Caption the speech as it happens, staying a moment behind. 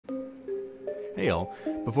Hey all,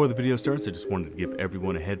 before the video starts I just wanted to give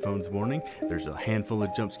everyone a headphones warning. There's a handful of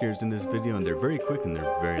jump scares in this video and they're very quick and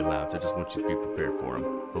they're very loud, so I just want you to be prepared for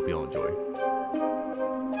them. Hope you all enjoy.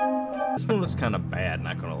 This one looks kind of bad,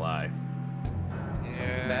 not gonna lie.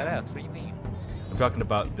 Yeah. Badass, what do you mean? I'm talking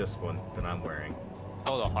about this one that I'm wearing.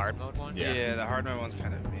 Oh, the hard mode one? Yeah, the hard mode one's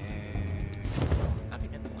kind of meh. I mean,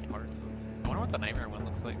 it's only hard mode. I wonder what the nightmare one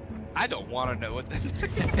looks like. I don't want to know what the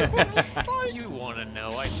You want to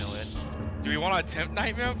know, I know it. Do we want to attempt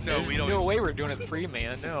nightmare? No, we don't. No way we're doing it free,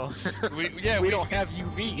 man, no. we don't have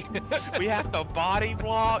UV. We have to body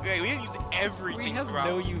block. Hey, we use everything. We have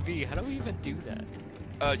no UV, how do we even do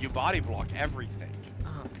that? You body block everything.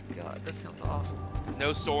 Oh my god, that sounds awful.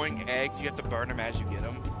 No storing eggs, you have to burn them as you get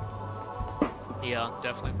them. Yeah,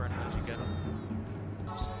 definitely burn them as you get them.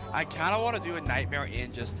 I kind of want to do a nightmare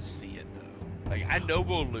in just to see it though. Like, I know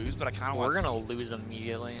we'll lose, but I kind of want to. We're gonna lose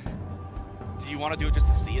immediately. Do you want to do it just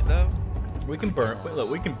to see it though? We can burn. Look,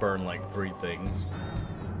 we can burn like 3 things,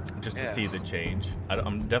 just to see the change.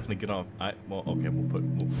 I'm definitely getting off. Well, okay,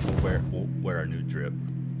 we'll wear our new drip.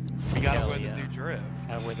 We gotta wear the new drip.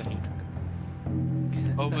 Gotta wear the new drip.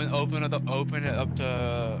 Open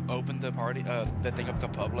the party, the thing up to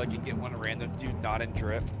public and get one random dude not in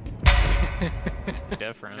drip.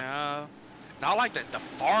 Different. No, not like that. The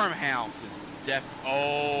farmhouse is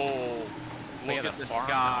Oh, look at the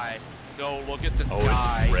sky. No, look at the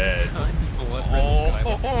sky. It's red.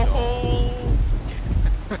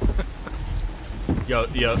 Yo,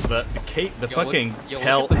 the cape, the fucking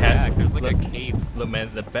hell hat. There's like a cape. Look,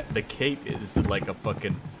 man, the cape is like a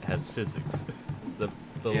fucking has physics. The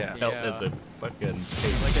belt is a fucking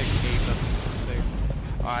cape. Like a cape. That's sick.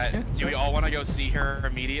 All right, do we all want to go see her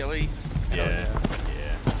immediately? Yeah.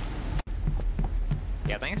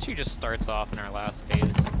 Yeah, I think she just starts off in our last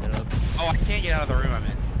phase. Oh, I can't get out of the room I'm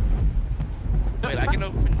in. Wait, I can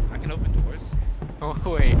open doors. Oh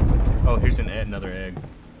wait. Oh, here's another egg.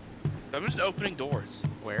 I'm just opening doors.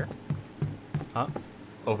 Where? Huh?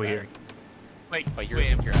 Over here. Wait, I'm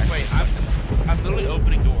literally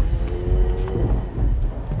opening doors.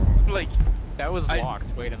 Like, that was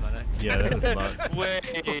locked. Wait a minute. Yeah, that was locked.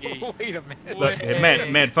 Wait a minute. Look,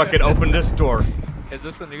 hey, man, fucking open this door. Is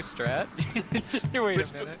this a new strat? Wait a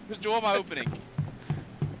minute. Which door am I opening?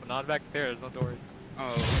 Well, not back there. There's no doors.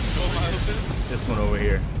 Oh, which door am I opening? This one over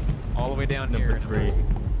here. All the way down Number here. 3.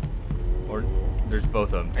 Or there's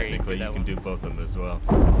both of them technically. You can do both of them as well.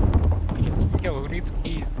 Yo, who needs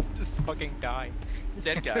keys? Just fucking die.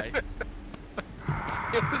 Dead guy.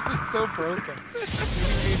 Yo, this is so broken.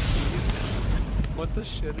 What the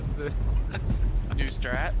shit is this? New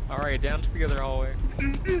strat. Alright, down to the other hallway.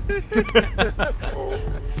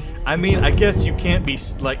 I mean, I guess you can't be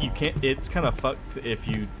like it's kind of fucked if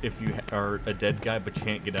you are a dead guy but you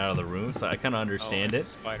can't get out of the room. So I kind of understand it.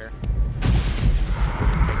 Spider.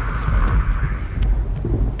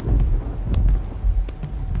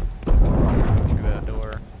 Through that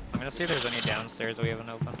door. I'm gonna see if there's any downstairs we haven't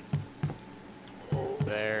opened.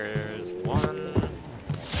 There's one.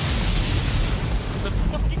 The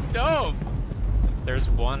fucking dumb. There's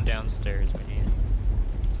one downstairs we need.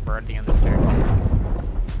 It's right at the end of the staircase.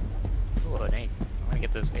 Ooh, an egg. I'm gonna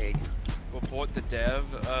get this egg. Report the dev.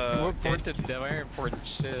 Report the dev. I ain't reporting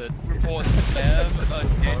shit. Report the dev. A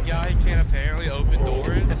dead guy can apparently open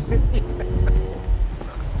doors.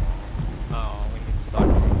 Oh, we need to suck.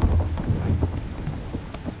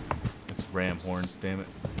 It's ram horns, damn it.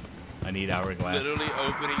 I need hourglass. Literally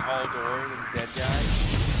opening all doors as a dead guy.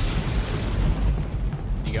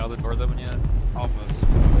 You got all the doors open yet? Almost.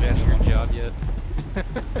 You do your job yet?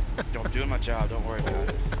 I'm doing my job, don't worry about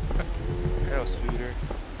it. Hello, Scooter.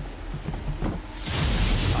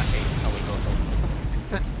 I hate how we both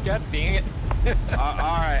open. God dang it.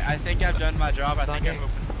 Alright, I think I've done my job. I think I've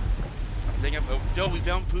opened. Yo, we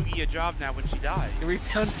found Poogie a job now when she dies. We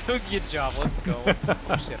found Poogie a job, let's go.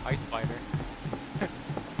 Oh shit, ice spider.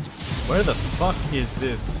 Where the fuck is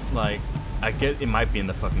this? Like, I get it might be in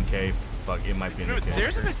the fucking cave. Fuck, it might be in the cave.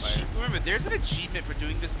 There's an achievement for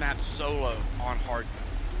doing this map solo on hard mode.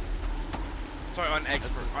 Sorry, on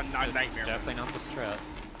expert, on nightmare. This is definitely not the strat.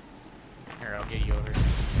 Here, I'll get you over here.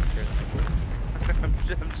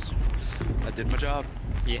 I did my job.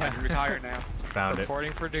 Yeah. I'm retired now. Found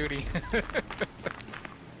Reporting for duty.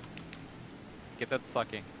 Get that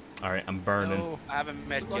sucking. Alright, I'm burning. No, I have a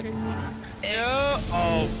medkit. No.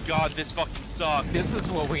 Oh god, this fucking sucks. This is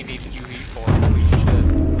what we need UV for. Holy shit.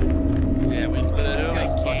 Yeah, we literally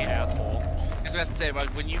can't. Asshole. I was about to say, like,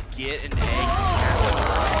 when you get an egg, I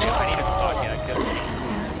need a sock, yeah, good.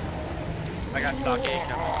 I got stock egg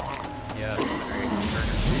now. Yeah, I'm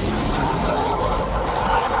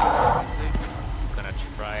gonna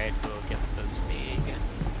try to get this egg.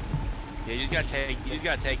 Yeah, you just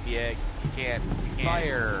gotta take the egg. You can't.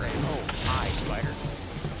 Fire. Oh, hi, spider.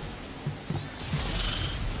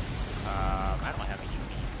 I don't have any.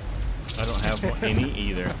 I don't have any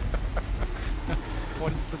either.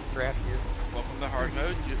 What is the strat here? Welcome to hard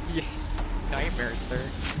mode. Yeah. Nightmare, sir.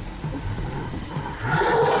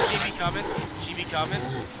 Oh, she be coming. She be coming.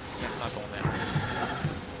 Yeah, I'm not going that way.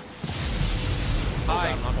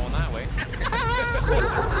 Hi. I'm not going that way.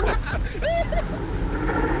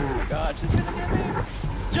 Oh God, she's gonna get me.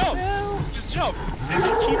 Jump! No. Just jump! And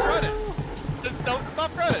just keep running! Just don't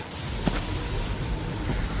stop running!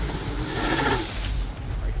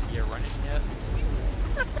 Are you running yet?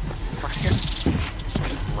 She's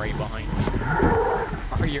right behind me.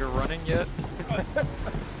 Are you running yet?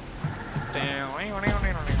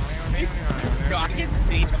 No, I can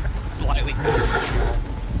see slightly.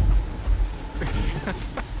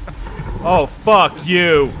 Oh, fuck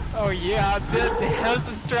you! Oh yeah, how's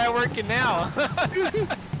the strat working now? Where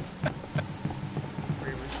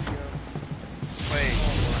would she go? Wait.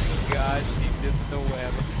 Oh my God, she did the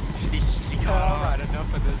web. She got Alright,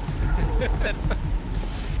 enough of this.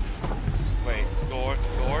 Wait, door.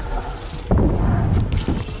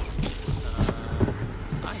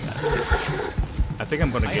 I got it. I think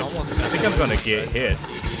I'm gonna I get. almost I got think that I'm gonna one. get hit.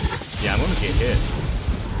 Yeah, I'm gonna get hit.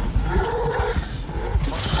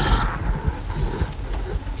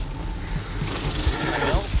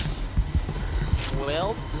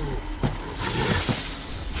 Well.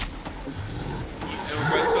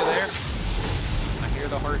 Everybody's still there? I hear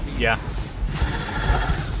the heartbeat. Yeah.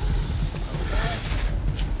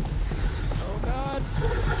 Oh God.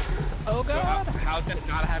 Oh God. How's that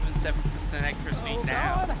not having 7% extra speed Oh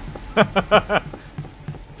now? God.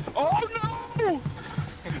 Oh no!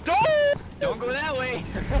 Don't! Don't go that way.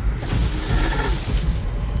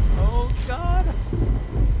 Oh God.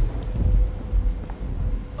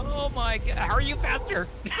 Oh my God. How are you faster?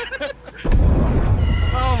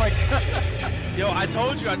 Oh my God. Yo, I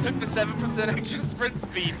told you I took the 7% extra sprint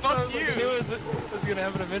speed. Fuck you! I knew it was gonna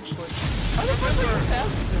happen eventually. How the fuck are you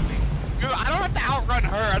faster than me? Dude, I don't have to outrun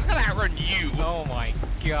her. I just gotta outrun you. Oh my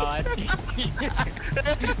God.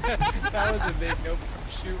 That was a big no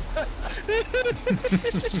shoot.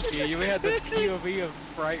 Yeah, you had the POV of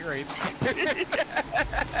Fright right there.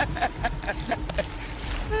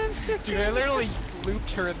 Dude, I literally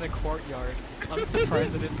looped her in the courtyard. I'm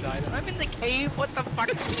surprised I didn't die. I'm in the cave. What the fuck?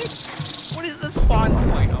 What is the spawn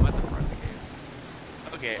point? I'm at the front of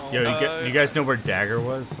the cave. Okay. Yo, you guys know where Dagger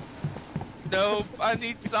was? Nope, I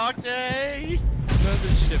need sake.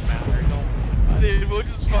 Doesn't shit matter. Don't. Dude, we'll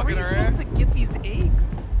just How are fucking you around. supposed to get these eggs?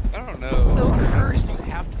 I don't know. It's so cursed. You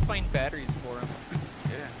have to find batteries for them.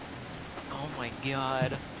 Yeah. Oh my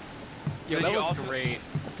God. Yo, But that you was also- great. I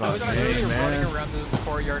Fuck was me, literally man. running around this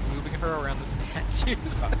courtyard, moving her around the statues.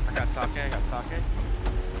 I got sake.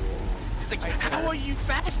 She's like, I how swear. are you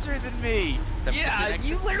faster than me? 7% Yeah, extra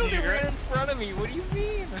you literally speed, ran right? in front of me. What do you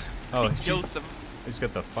mean? Oh, Joseph. he's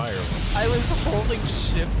got the fire one. I was holding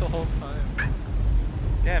shift the whole time.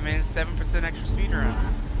 Yeah, man, it's 7% extra speed around.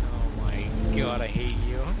 Oh my God, I hate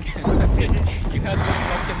you. You had the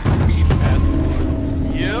fucking speed pass.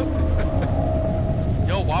 Yep.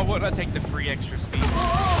 Yo, why wouldn't I take the free extra speed?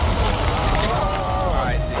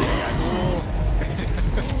 Alright, see you guys.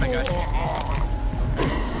 I got you.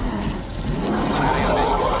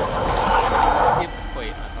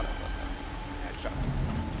 Wait, I thought I saw Headshot. that.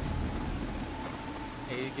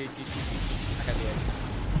 Hey, I got the egg.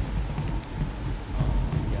 Oh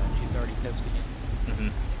my God, she's already testing it.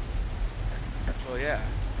 Well, yeah.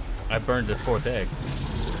 I burned the 4th egg.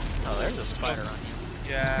 Oh, there's a spider on you.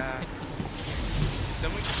 Yeah. No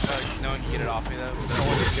one can get it off me though. No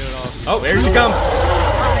one can get it off. Oh, there she comes!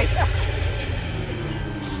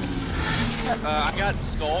 I got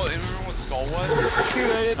Skull. Remember what Skull was?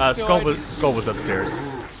 Dude, I didn't know Skull was upstairs.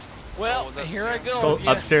 Well, was that here I go. Skull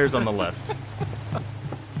Yeah. upstairs on the left.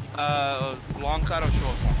 Long side or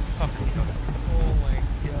short side? Fucking you know. Oh my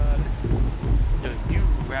God. Dude, you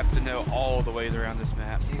have to know all the ways around this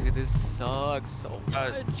map. Dude, this sucks so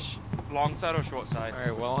much. Long side or short side?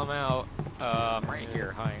 Alright, well, I'm out. I'm right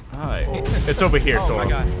here. Hi. Hi. It's over here, Oh Sorrel. my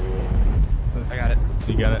god. I got it.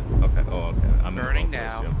 You got it? Okay. Oh, okay. I'm Burning in the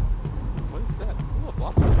wrong place, What is that? Ooh, a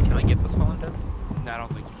blossom. Can I get this one done? No, I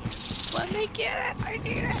don't think you can. Let me get it. I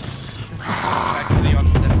need it. Back to the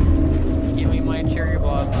opposite. Give me my cherry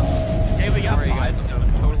blossom. Hey, we got Sorry, 5 guys. so.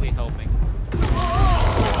 I'm totally helping.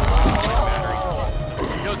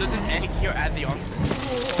 No, there's an egg here at the onset.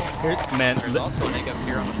 Here, man, There's also an egg up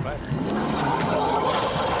here on the spider. We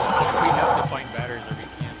have to find batteries or we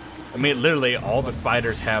can't. I mean, literally, all the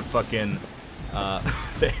spiders have fucking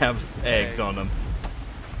They have eggs on them.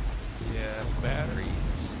 Yeah, batteries.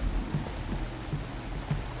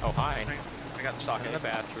 Oh, hi. I got the In socket. the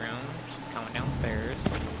bathroom. She's coming downstairs.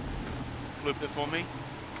 Loop it for me.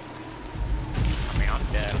 I mean, I'm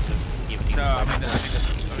dead. I'm just giving you No, I mean the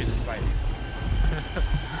spider.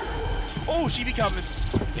 Oh, she be coming.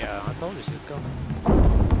 Yeah, I told you she was coming.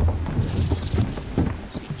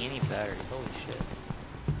 Don't see any batteries. Holy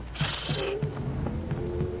shit.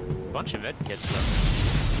 Bunch of med kits though.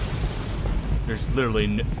 There's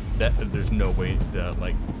literally there's no way to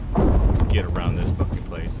like get around this fucking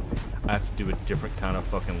place. I have to do a different kind of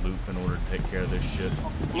fucking loop in order to take care of this shit.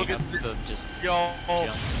 Look at the just yo.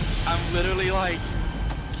 I'm literally like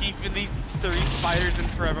keeping these 3 spiders in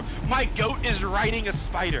forever. My goat is riding a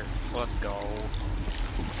spider. Let's go.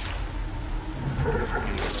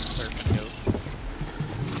 Surfing goat.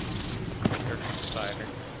 Surfing spider.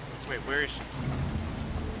 Wait, where is she?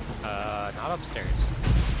 Not upstairs.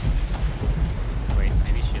 Wait,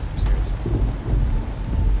 maybe she is upstairs.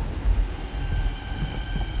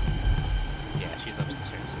 Yeah, she's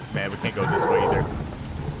upstairs. Man, we can't go this way either.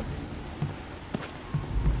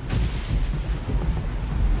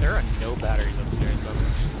 There are no batteries upstairs,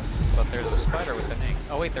 though. But there's a spider with an egg.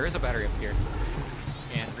 Oh wait, there is a battery up here.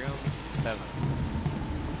 In room 7.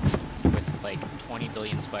 With like 20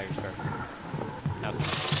 billion spiders starting. Have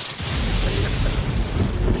fun.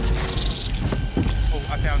 Oh,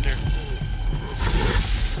 I found her.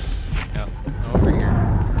 No, over here.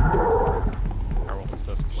 Or what was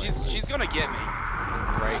this? She's gonna get me.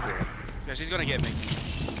 Right here. Yeah, she's gonna get me.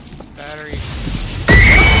 Battery.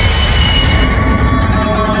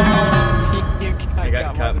 I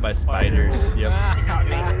got caught by spiders. Yep.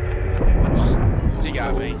 She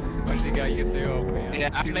got me. Oh, she got you too. Oh man. Yeah,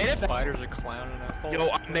 I Dude, made the it. Spiders are clowning us. Yo,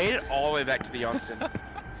 I made it all the way back to the onsen.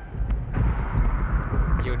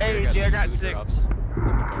 Yo, Hey, Jared Jared got the 6. drops.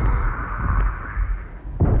 Let's go.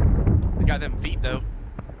 I got them feet though.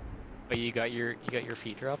 But you got your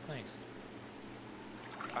feet drop. Nice.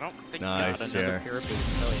 I don't think Nice, you got Jared. Another parapet.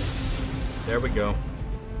 Hell There we go. yeah.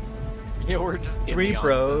 Yeah, we're just in 3 the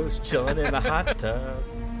bros chilling in the hot tub.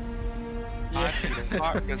 Yeah.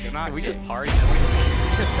 Because they're not. We just party.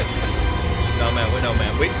 No man,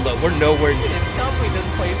 look, we're nowhere near. Didn't tell me this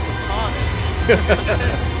place was haunted.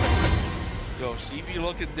 Yo, she be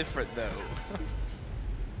looking different though.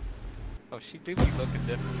 Oh, she do be looking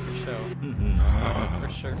different for sure. Mm-hmm.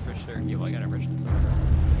 For sure. Yo, I got a original.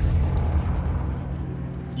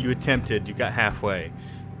 You attempted, you got halfway.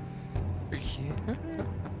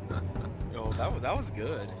 Yo, that was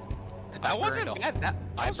good. I That wasn't burned bad. That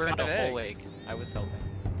I was burned 5 a whole eggs. egg. I was helping.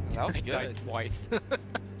 That was I died good. twice.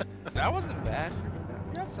 That wasn't bad.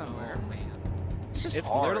 We got somewhere. Oh man. It's It's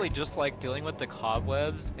hard. literally just like dealing with the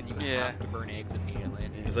cobwebs, and you Yeah. have to burn eggs immediately.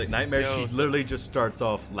 It's like Nightmare, Yo, she so- literally just starts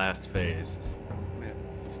off last phase.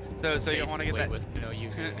 So you want to get that? with no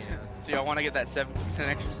UV, yeah. So y'all want to get that 7%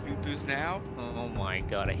 extra speed boost now? Oh my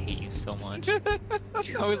god, I hate you so much.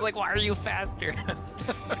 I was like, why are you faster? I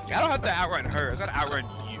don't have to outrun her. I gotta outrun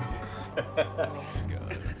you. Oh my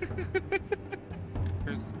god.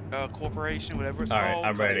 There's corporation, whatever it's Alright, called.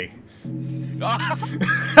 I'm ready.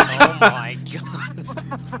 Oh my god.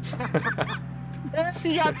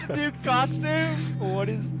 He got the new costume. What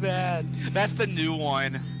is that? That's the new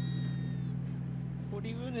one. What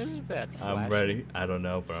even is that? I'm ready. I don't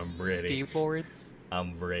know, but I'm ready. Skateboards?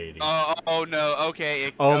 I'm ready. Oh no.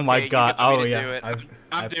 Okay. Oh okay, my you god. got me Oh to yeah. do it.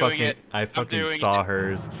 I doing fucking, it. I fucking doing saw it.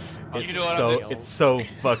 hers. You It's know what I'm so doing. it's so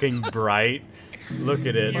fucking bright. Look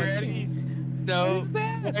at it. You ready? No. What is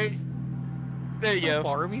that? Wait. There you A go.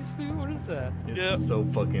 Barbie suit? What is that? It's Yep. so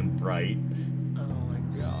fucking bright. Oh my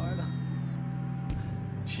god.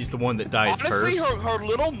 She's the one that dies Honestly, first. her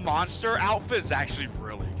little monster outfit is actually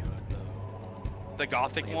really good though. The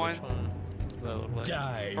gothic Wait, one. which one? Does that look like?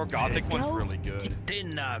 Die. Her gothic one's Go really good.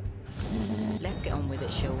 Dinner. Let's get on with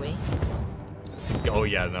it, shall we? Oh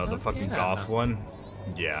yeah, no, the Fuck fucking yeah. goth one.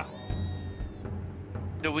 Yeah.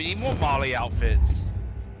 No, we need more Molly outfits.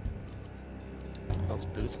 Those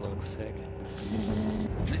boots look sick.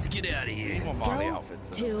 Let's get out of We need here. more Molly Go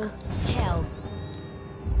outfits. though. to hell.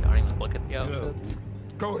 Don't even look at the outfits.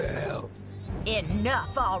 Go to hell.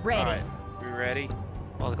 Enough already. Alright, we ready?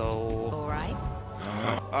 Let's go. All right.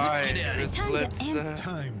 Alright, get out of here. Time to let's, end.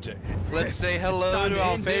 Time to. let's say hello time to to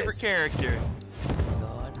our end favorite this. character.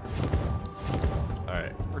 God.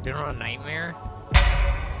 Alright. We're doing a nightmare?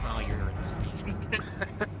 Oh, you're insane.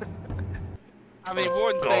 I mean,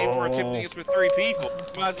 more than saying we're attempting this with 3 people. Might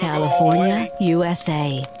as well go all the California, way.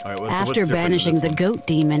 USA. Alright, what's After different in banishing this the one? goat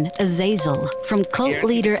demon, Azazel, from cult Guaranteed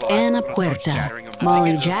leader plus, Ana but also Puerta, shattering of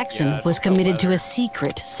Molly Jackson was committed to a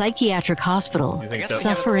secret psychiatric hospital,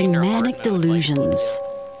 suffering manic delusions.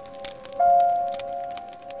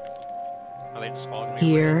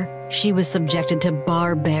 Here, she was subjected to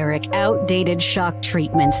barbaric, outdated shock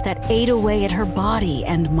treatments that ate away at her body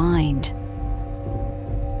and mind.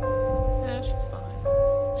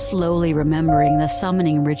 Slowly remembering the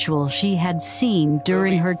summoning ritual she had seen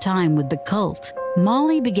during her time with the cult,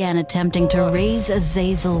 Molly began attempting to raise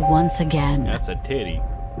Azazel once again. That's a titty.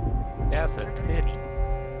 That's a titty.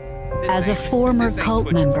 As a former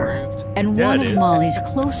cult member and one of Molly's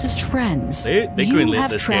closest friends, you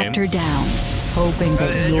have tracked her down, hoping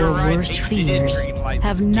that your worst fears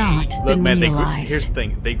have not been realized. Here's the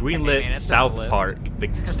thing. They greenlit South Park, the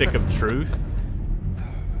Stick of Truth.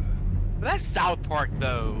 That's South Park,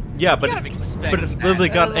 though. Yeah, but it's literally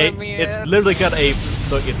got a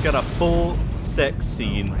look. It's got a full sex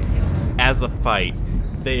scene as a fight.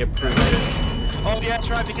 They approved it. Oh yeah, that's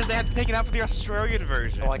right, because they had to take it out for the Australian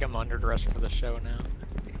version. I feel like I'm underdressed for the show now.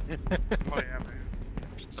 Oh yeah, man.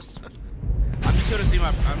 I'm just here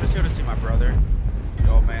to see my brother.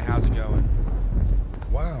 Oh man, how's it going?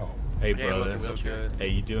 Wow. Hey Yeah, brother. good. Hey,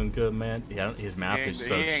 you doing good, man? Yeah, his mouth is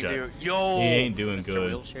so shut. He Yo, ain't doing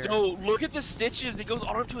good. Yo, look at the stitches. It goes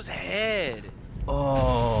all up to his head.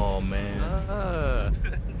 Oh man.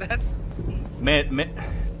 That's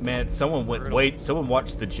man. Someone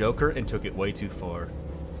watched The Joker and took it way too far.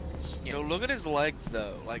 Yo, look at his legs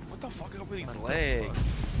though. Like, what the fuck up with these legs?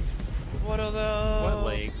 What are those? What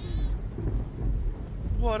legs?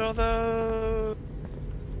 What are those?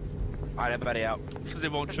 Alright, everybody out. Because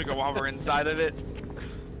it won't trigger while we're inside of it.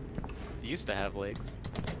 It used to have legs.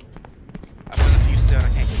 I put a few soon, I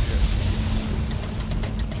can't get it.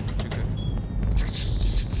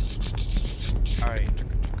 Alright.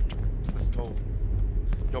 Let's go.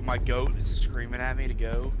 Yo, my goat is screaming at me to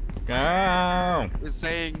go. Go. It's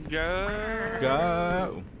saying go.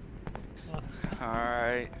 Go.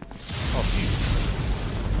 Alright. Oh,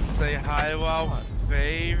 Say hi to our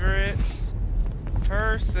favorite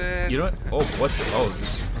person. you know what? Oh, what's the?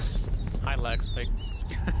 Oh. Hi, Lex. Big.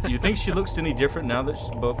 You think she looks any different now that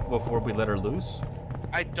before we let her loose?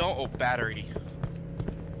 I don't. Oh, battery.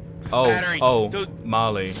 Oh, Battery.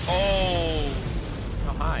 Molly. Oh,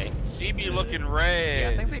 Hi. she be looking red. Yeah,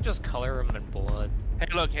 I think they just color them in blood. Hey,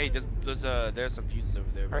 look. Hey, there's some fuses over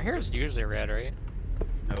there. Her hair's usually red, right?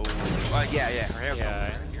 No. Yeah. Her hair's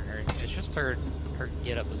Yeah, it's just her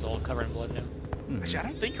get up is all covered in blood now. Actually, I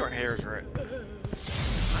don't think her hair is red.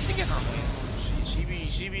 I think it normally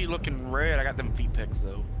is. She be looking red. I got them feet pics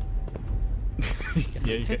though.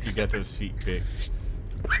 Yeah, you got those feet pics.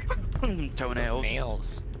 Toenails. Those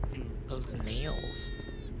nails. Those nails.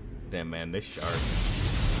 Damn man, they sharp.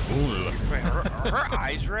 Ooh. Wait, are her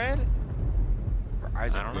eyes red? Her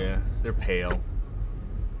eyes are Yeah, they're pale.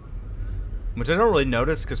 Which I don't really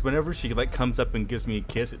notice because whenever she like comes up and gives me a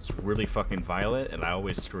kiss, it's really fucking violent, and I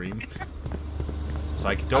always scream. So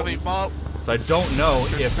I don't know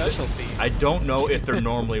if I don't know if they're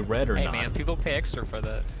normally red or not. Hey man, people pay extra for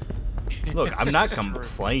that. Look, I'm not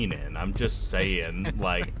complaining. I'm just saying,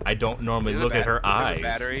 like, I don't normally look at her eyes.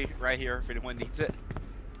 There's a battery right here if anyone needs it.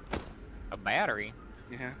 A battery?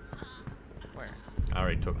 Yeah. Where? I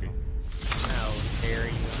already took it. How dare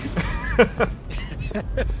you?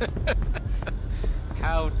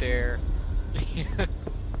 How dare?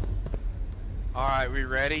 Alright, we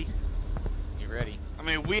ready? You ready? I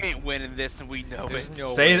mean, we ain't winning this and we know There's it.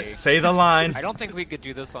 no way. Say the line. I don't think we could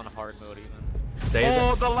do this on hard mode even. Say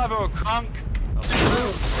the lever, crunk!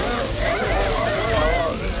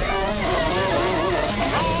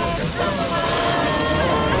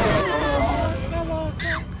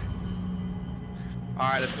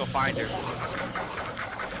 Alright, let's go find her.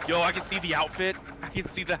 Yo, I can see the outfit. I can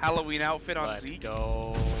see the Halloween outfit on Zeke. Let's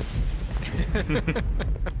go.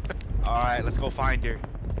 Alright, let's go find her.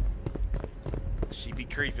 She be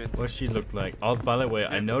creeping. What she look like? Oh, by the way,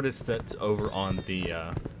 I noticed that over on the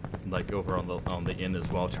on the end as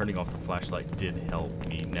well. Turning off the flashlight did help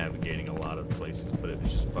me navigating a lot of places, but it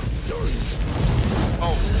was just fucking dark.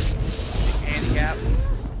 Oh, handicap.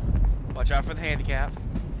 Watch out for the handicap.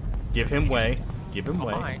 Give him way. Give him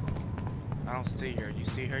way. Hi. I don't see her. Do you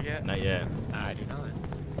see her yet? Not yet. I do not.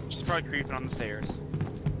 She's probably creeping on the stairs.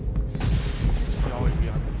 She'll always be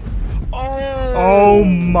on. Oh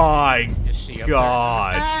my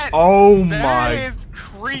god! Oh my That is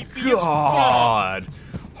creepy god!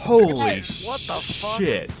 Holy what the fuck?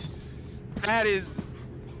 shit! That is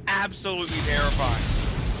absolutely terrifying.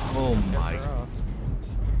 Oh my!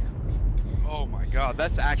 Oh my god,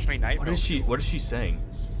 that's actually nightmare. What is she saying?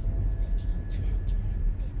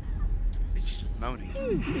 She's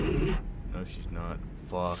moaning. No, she's not.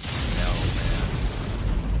 Fuck. Hell,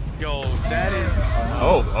 man. Yo, that is...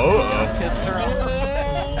 Oh. Pissed her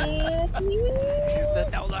off. She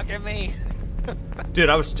said, "Don't look at me." Dude,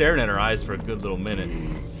 I was staring at her eyes for a good little minute.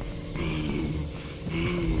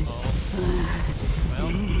 Well,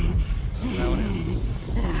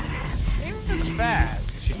 it's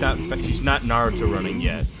fast. She's not Naruto running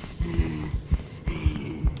yet.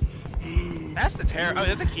 That's the terror. Oh,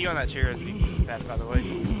 there's a key on that chair. It's fast, by the way.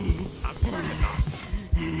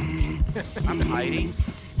 I'm hiding.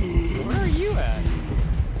 where are you at?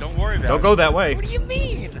 Don't worry about it. Don't go that way. What do you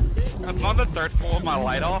mean? I'm on the 3rd floor with my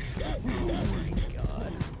light off. Oh my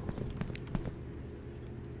god.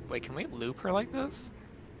 Wait, can we loop her like this?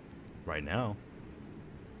 Right now.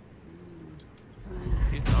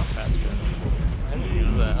 She's not fast enough. I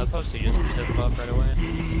didn't do that. I thought she just pissed off right away.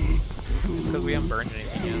 Because we haven't burned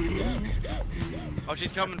anything yet. Oh,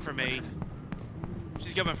 she's coming for me.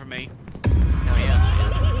 She's coming for me. Oh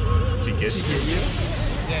yeah. She gets you.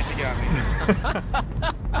 Yeah, she got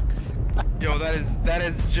me. Yo, that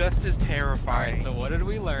is just as terrifying. Alright, so what did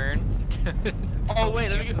we learn? Oh wait,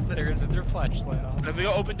 let me get the stairs with your flashlight on. Let me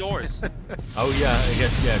go open doors. Oh yeah, I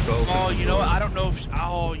guess go. Oh, you know what? I don't know if.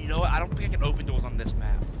 Oh, you know what? I don't think I can open doors on this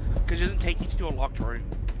map because it doesn't take you to a locked room.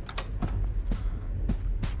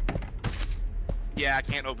 Yeah, I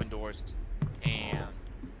can't open doors. And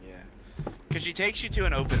Yeah, because she takes you to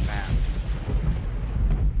an open map.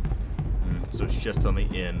 So it's just on the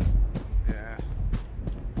inn. Yeah.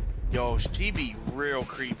 Yo, she be real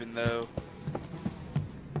creeping though.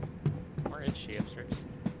 where is she upstairs?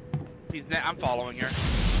 I'm following her.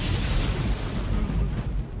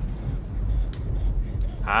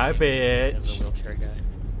 Hi, There's a bitch. wheelchair guy.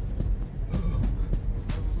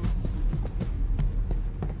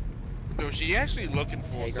 So she's actually looking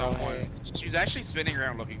for Hey, girl, someone. hey. She's actually spinning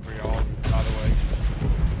around looking for y'all, by the way.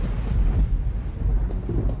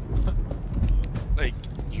 Like,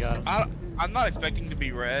 You got him. I'm not expecting to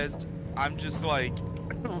be rezzed. I'm just like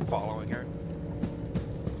following her.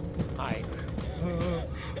 Hi.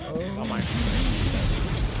 Oh my.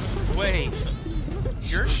 Wait,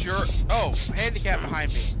 you're sure? Oh, handicap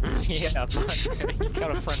behind me. Yeah, you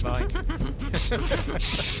got a friend behind you.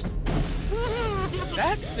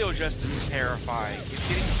 That's still just as terrifying. It's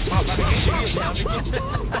getting popped by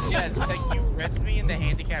the Yeah, it's like you rezzed me and the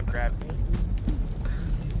handicap grabbed me.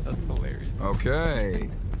 That's hilarious. Okay.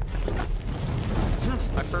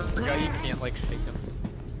 I forgot you can't like shake him.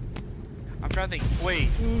 I'm trying to think. Wait,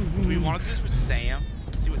 do we want to do this with Sam?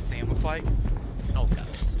 See what Sam looks like? Oh god.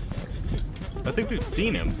 I think we've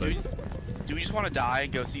seen him, but Do we just want to die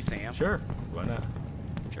and go see Sam? sure, why not?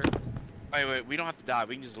 Sure. Wait, we don't have to die.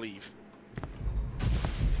 We can just leave.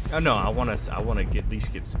 Oh no, I want to at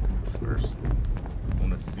least get spooked first. I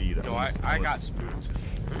want to see that. Yo, I got spooked.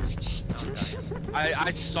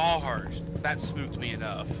 I saw her. That spooked me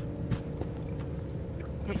enough.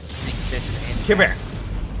 Come here.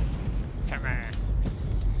 Come on.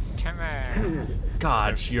 Come on.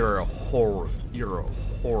 God, you're a horror. You're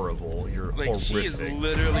horrible. You're Like, horrific. she is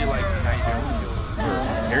literally like nightmare.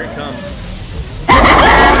 Here it comes.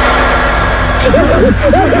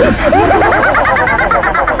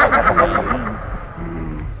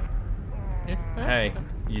 Hey,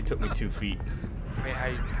 you took me 2 feet.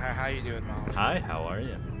 Hey, how you doing, Mom? Hi, how are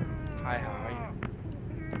you? Hi, how are you?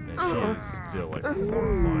 And she is still like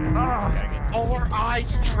horrifying. Oh, her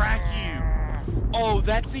eyes track you. Oh,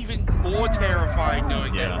 that's even more terrifying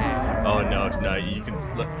knowing that. Yeah. Oh no, you can.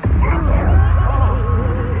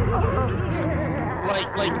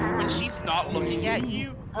 Like when she's not looking at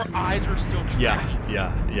you, her eyes are still tracking.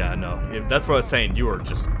 Yeah. No, that's what I was saying. You are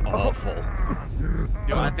just awful.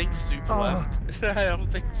 Yo, I think Soup left. I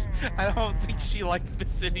don't think she likes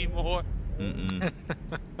this anymore.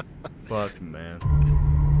 Fuck, man.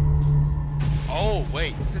 Oh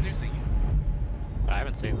wait, this is a new scene. I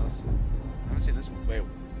haven't seen this. I haven't seen this one. Wait.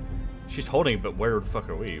 She's holding it, but where the fuck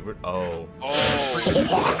are we? Oh.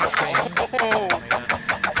 Oh.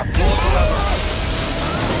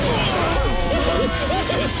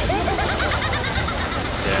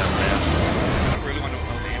 Damn, man. I really want to know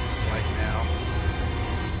what Sam is like now.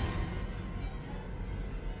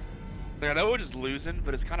 Like, I know we're just losing,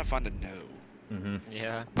 but it's kind of fun to know.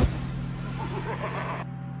 Yeah.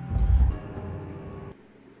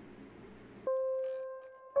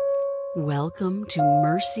 Welcome to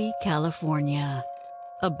Mercy, California,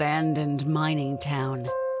 abandoned mining town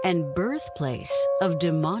and birthplace of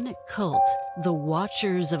demonic cult, the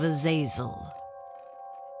Watchers of Azazel.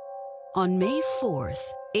 On May 4th,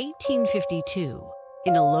 1852,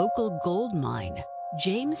 in a local gold mine,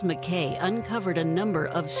 James McKay uncovered a number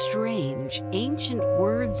of strange, ancient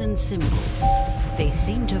words and symbols. They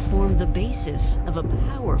seem to form the basis of a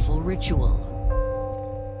powerful ritual.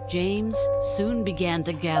 James soon began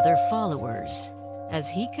to gather followers, as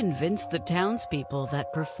he convinced the townspeople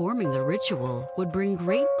that performing the ritual would bring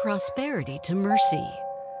great prosperity to Mercy.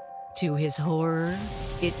 To his horror,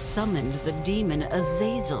 it summoned the demon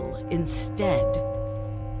Azazel instead.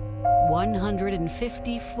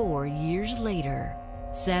 154 years later,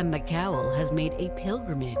 Sam McCowell has made a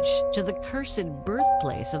pilgrimage to the cursed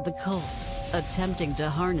birthplace of the cult, attempting to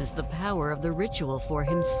harness the power of the ritual for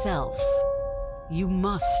himself. You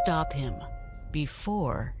must stop him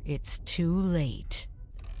before it's too late.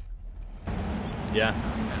 Yeah.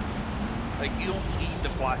 Like, you don't need the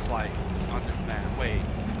flashlight on this map. Wait.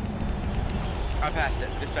 I passed it.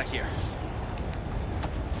 It's back here.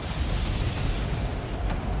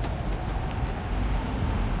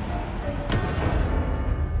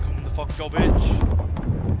 Come the fuck go, bitch.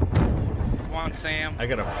 Come on, Sam. I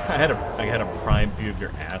had a prime view of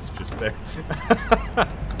your ass just there.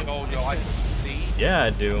 Yo, I can see. Yeah, I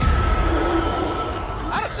do.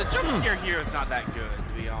 The jump scare here is not that good,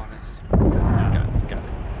 to be honest. Got it.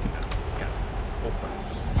 Open.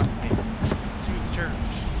 To the church.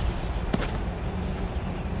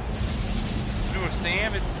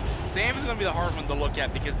 Sam is gonna be the hard one to look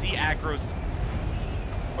at because he aggros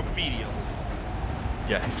immediately.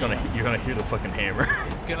 Yeah, you're gonna hear the fucking hammer.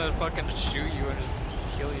 He's gonna fucking shoot you and just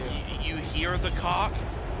kill you. You hear the cock,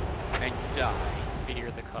 and you die.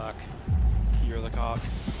 Hear the cock. Hear the cock.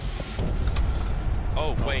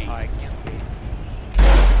 Oh, wait. I can't see.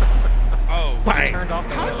 Oh, Bang. He turned off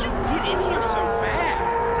the How'd weather. you get in here so fast?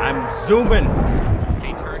 I'm zooming.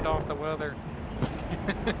 He turned off the weather.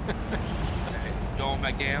 Going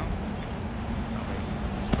back down.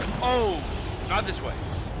 Oh, not this way.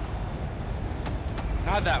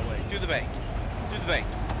 Not that way. Do the bank. Do the bank.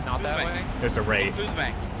 Not Do the that bank. way? There's a wraith. Do the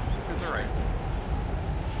bank. To the right.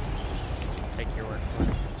 I'll take your word.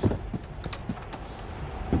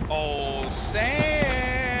 Oh,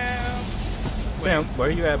 Sam! Sam, where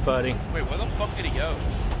are you at, buddy? Wait, where the fuck did he go?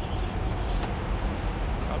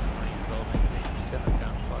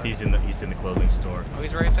 He's in the clothing store. Oh,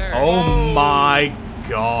 he's right there. Oh my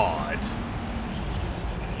god.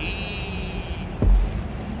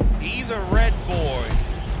 He's a red boy.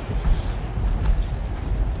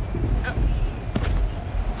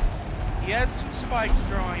 He has some spikes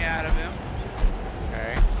growing out of him.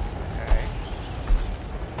 Okay.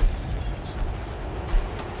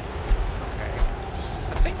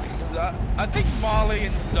 I think Molly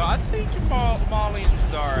and Zara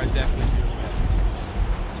are definitely doing it.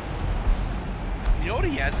 You know what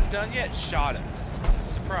he hasn't done yet? Shot us.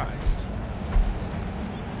 Surprise.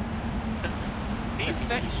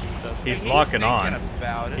 He's locking on.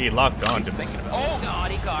 About it. He locked on to me. Oh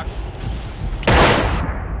god, he cocked.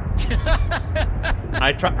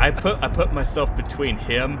 I put myself between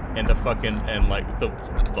him and the fucking the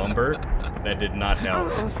lumber. That did not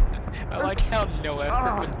help. I like how no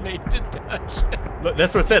effort was made to touch. Look,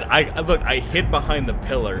 that's what I said. I hid behind the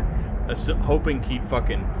pillar, hoping he'd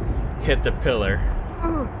fucking hit the pillar.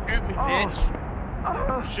 Shoot me, bitch.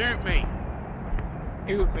 Shoot me.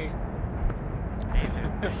 Shoot me.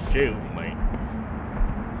 Shoot me.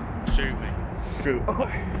 Shoot me. Shoot me.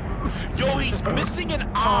 Yo, he's missing an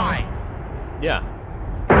eye. Yeah.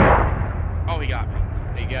 Oh, he got me.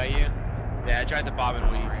 He got you? Yeah, I tried to bob and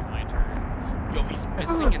weave. My turn. Yo, he's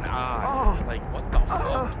missing an eye. Like, what the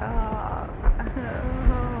fuck?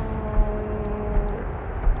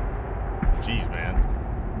 Jeez, man.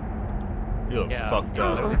 You look fucked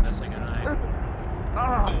up. Literally missing an eye.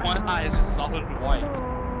 The one eye is just solid white.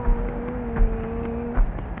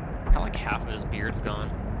 Kind of like half of his beard's gone.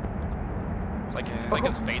 It's like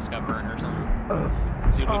his face got burned or something.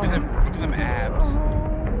 Dude, look at them abs.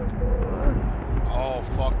 Oh,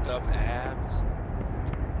 fucked up abs.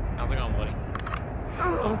 How's it going, buddy?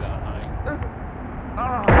 Oh god, hi.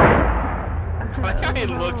 I like how he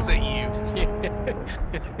looks at you.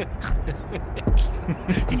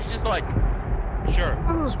 He's just like, sure,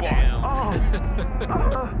 swat.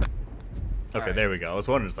 Okay, there we go. I was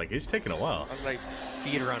wondering, it's like, he's taking a while. I was like,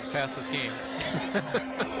 Beat around past this game.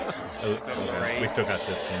 We still got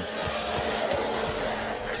this one.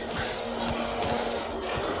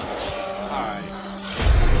 alright.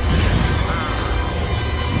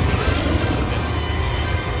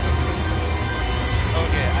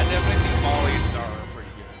 Okay, I definitely think Molly and Zara are pretty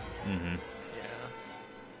good. Mm-hmm.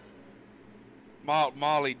 Yeah.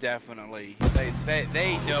 Molly definitely.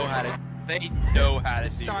 They know how to. They know how to do.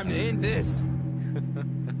 It's time to end this.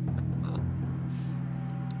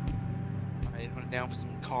 Alright, I'm gonna Down for some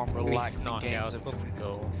calm, relaxing games of let's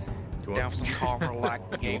go. Down for some calm,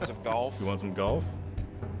 relaxing games of golf. You want some golf?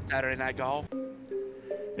 Saturday night golf.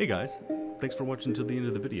 Hey guys, thanks for watching until the end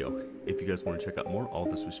of the video. If you guys want to check out more, all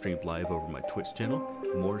this was streamed live over my Twitch channel.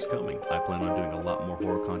 More is coming. I plan on doing a lot more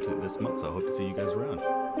horror content this month, so I hope to see you guys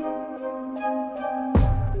around.